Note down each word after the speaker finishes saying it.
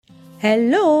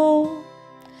Hello,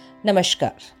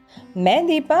 नमस्कार। मैं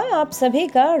दीपा आप सभी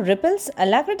का ripples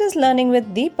अलैक्रिटस learning with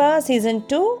Deepa season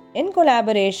 2 in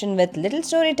collaboration with little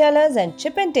story tellers and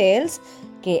chip and tales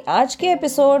के आज के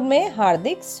एपिसोड में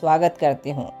हार्दिक स्वागत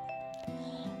करती हूँ।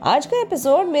 आज का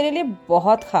एपिसोड मेरे लिए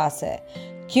बहुत खास है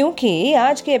क्योंकि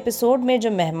आज के एपिसोड में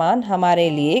जो मेहमान हमारे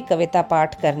लिए कविता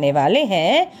पाठ करने वाले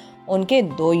हैं उनके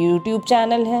 2 YouTube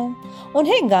चैनल हैं।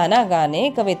 उन्हें गाना गाने,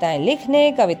 कविताएं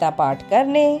लिखने, कविता पाठ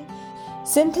करने,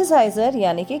 सिंथेसाइजर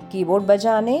यानी कि कीबोर्ड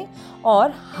बजाने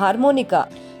और हारमोनिका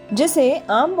जिसे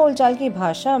आम बोलचाल की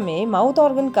भाषा में माउथ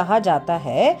ऑर्गन कहा जाता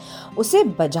है, उसे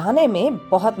बजाने में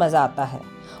बहुत मजा आता है।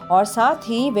 और साथ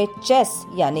ही वे चेस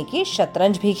यानी कि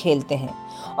शतरंज भी खेलते हैं।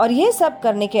 और ये सब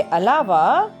करने के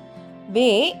अलावा वे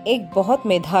एक बहुत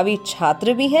मेधावी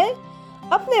छात्र भी हैं,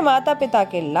 अपने माता पिता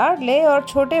के लाडले और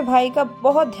छोटे भाई का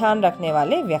बहुत ध्यान रखने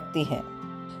वाले व्यक्ति हैं।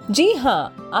 जी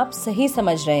हाँ, आप सही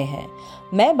समझ रहे हैं।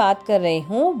 मैं बात कर रही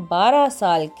हूँ 12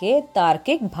 साल के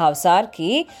तार्किक भावसार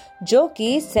की, जो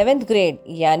कि 7th ग्रेड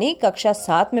यानी कक्षा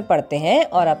 7 में पढ़ते हैं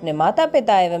और अपने माता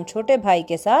पिता एवं छोटे भाई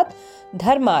के साथ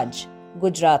धर्माज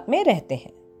गुजरात में रहते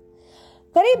हैं।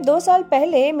 करीब 2 साल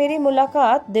पहले मेरी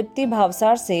मुलाकात दीप्ति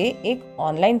भावसार से एक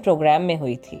ऑनलाइन प्रोग्राम में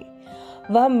हुई थी।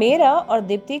 वह मेरा और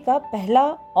दीप्ति का पहला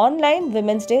online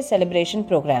women's day celebration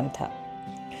program था।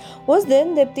 उस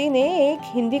दिन दीप्ति ने एक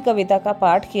हिंदी कविता का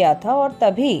पाठ किया था और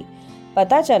तभी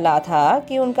पता चला था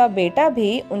कि उनका बेटा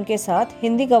भी उनके साथ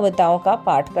हिंदी कविताओं का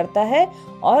पाठ करता है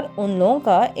और उन लोगों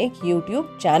का एक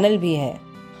YouTube चैनल भी है।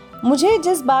 मुझे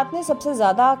जिस बात ने सबसे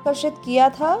ज्यादा आकर्षित किया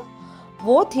था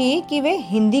वो थी कि वे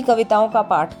हिंदी कविताओं का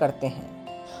पाठ करते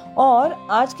हैं। और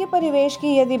आज के परिवेश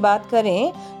की यदि बात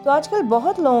करें तो आजकल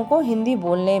बहुत लोगों को हिंदी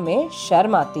बोलने में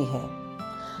शर्म आती है।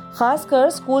 खासकर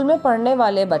स्कूल में पढ़ने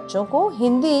वाले बच्चों को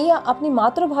हिंदी या अपनी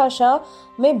मातृभाषा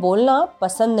में बोलना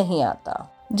पसंद नहीं आता।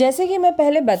 जैसे कि मैं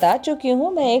पहले बता चुकी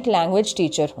हूँ, मैं एक लैंग्वेज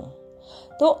टीचर हूँ,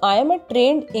 तो I am a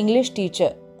trained English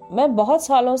teacher. मैं बहुत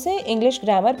सालों से इंग्लिश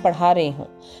ग्रामर पढ़ा रही हूँ,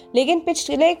 लेकिन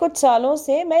पिछले कुछ सालों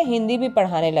से मैं हिंदी भी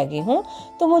पढ़ाने लगी हूँ।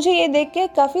 तो मुझे ये देख के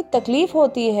काफ़ी तकलीफ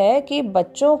होती है कि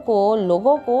बच्चों को,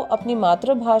 लोगों को अपनी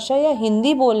मातृभाषा या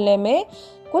हिंदी बोलने में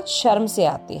कुछ शर्म से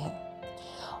आती है।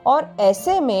 और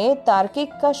ऐसे में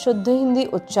तार्किक का शुद्ध हिंदी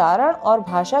उच्चारण और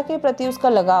भाषा के प्रति उसका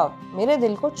लगाव मेरे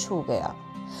दिल को छू गया।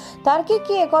 तार्किक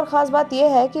की एक और खास बात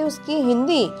यह है कि उसकी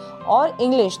हिंदी और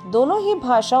इंग्लिश दोनों ही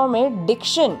भाषाओं में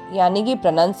डिक्शन यानी कि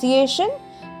प्रोनाउंसिएशन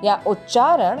या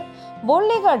उच्चारण,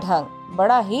 बोलने का ढंग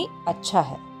बड़ा ही अच्छा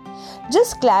है।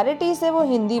 जिस क्लैरिटी से वो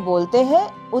हिंदी बोलते हैं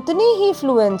उतनी ही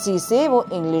फ्लुएंसी से वो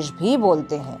इंग्लिश भी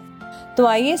बोलते हैं। तो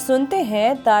आइए सुनते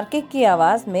हैं तार्किक की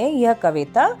आवाज में यह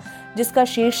कविता जिसका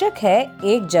शीर्षक है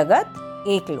एक जगत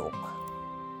एक लोक।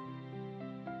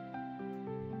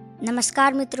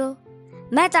 नमस्कार मित्रों,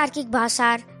 मैं तार्किक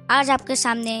भावसार आज आपके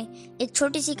सामने एक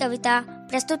छोटी सी कविता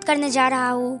प्रस्तुत करने जा रहा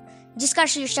हूँ जिसका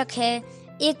शीर्षक है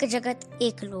एक जगत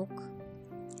एक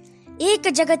लोक। एक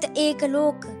जगत एक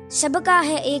लोक, सबका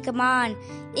है एक मान,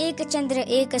 एक चंद्र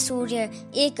एक सूर्य,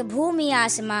 एक भूमि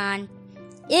आसमान,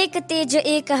 एक तेज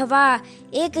एक हवा,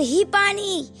 एक ही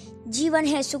पानी, जीवन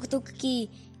है सुख दुख की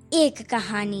एक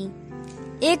कहानी।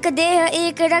 एक देह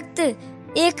एक रक्त,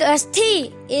 एक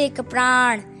अस्थि एक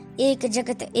प्राण, एक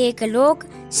जगत एक लोक,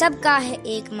 सबका है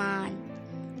एक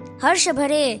मान। हर्ष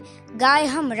भरे गाए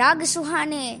हम राग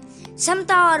सुहाने,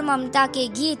 समता और ममता के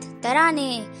गीत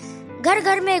तराने, घर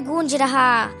घर में गूंज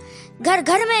रहा, घर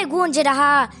घर में गूंज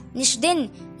रहा निष्दिन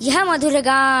यह मधुर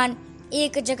गान।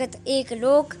 एक जगत एक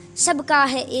लोक, सबका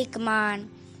है एक मान।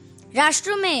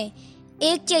 राष्ट्र में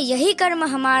एक यही कर्म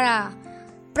हमारा,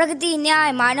 प्रगति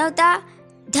न्याय मानवता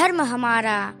धर्म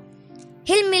हमारा।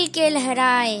 हिल मिल के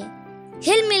लहराए,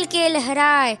 हिल मिल के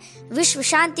लहराए विश्व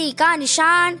शांति का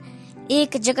निशान।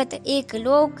 एक जगत एक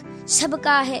लोक,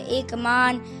 सबका है एक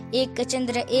मान, एक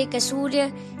चंद्र एक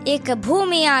सूर्य, एक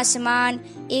भूमि आसमान,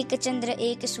 एक चंद्र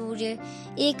एक सूर्य,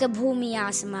 एक भूमि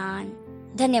आसमान।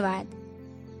 धन्यवाद।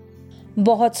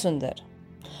 बहुत सुंदर,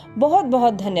 बहुत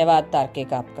बहुत धन्यवाद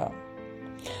तार्किक आपका।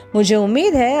 मुझे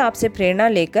उम्मीद है आपसे प्रेरणा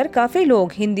लेकर काफी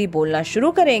लोग हिंदी बोलना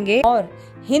शुरू करेंगे और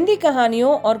हिंदी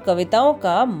कहानियों और कविताओं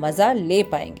का मजा ले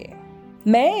पाएंगे।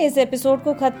 मैं इस एपिसोड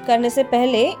को खत्म करने से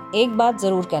पहले एक बात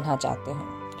जरूर कहना चाहती हूँ।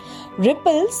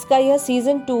 रिपल्स का यह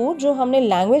सीजन 2 जो हमने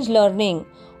लैंग्वेज लर्निंग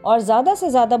और ज्यादा से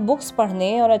ज्यादा बुक्स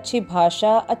पढ़ने और अच्छी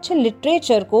भाषा, अच्छे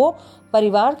लिटरेचर को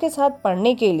परिवार के साथ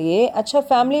पढ़ने के लिए, अच्छा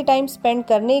फैमिली टाइम स्पेंड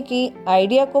करने की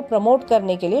आइडिया को प्रमोट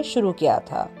करने के लिए शुरू किया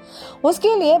था,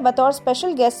 उसके लिए बतौर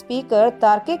स्पेशल गेस्ट स्पीकर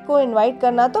तार्किक को इनवाइट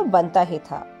करना तो बनता ही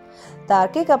था।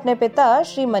 तार्किक अपने पिता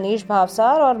श्री मनीष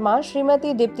भावसार और माँ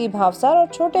श्रीमती दीप्ति भावसार और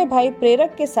छोटे भाई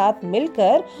प्रेरक के साथ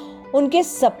मिलकर उनके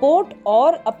सपोर्ट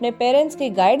और अपने पेरेंट्स के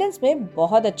गाइडेंस में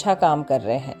बहुत अच्छा काम कर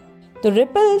रहे हैं। तो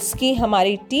रिपल्स की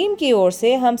हमारी टीम की ओर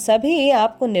से हम सभी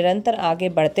आपको निरंतर आगे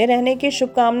बढ़ते रहने की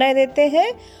शुभकामनाएं देते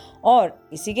हैं और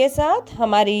इसी के साथ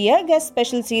हमारी यह गेस्ट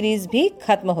स्पेशल सीरीज भी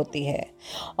खत्म होती है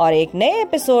और एक नए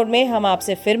एपिसोड में हम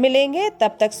आपसे फिर मिलेंगे।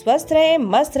 तब तक स्वस्थ रहें,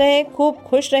 मस्त रहें, खूब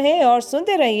खुश रहें और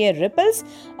सुनते रहिए ripples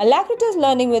अलैक्रिटस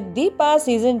learning with Deepa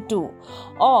season 2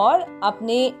 और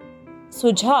अपने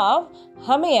सुझाव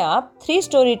हमें आप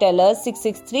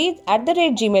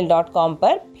 3storytellers663@gmail.com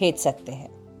पर भेज सकते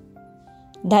हैं।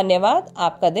 धन्यवाद।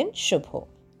 आपका दिन शुभ हो।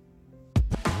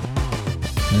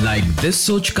 Like this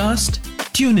Sochcast?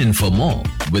 Tune in for more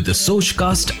with the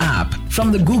Sochcast app from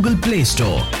the Google Play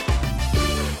Store.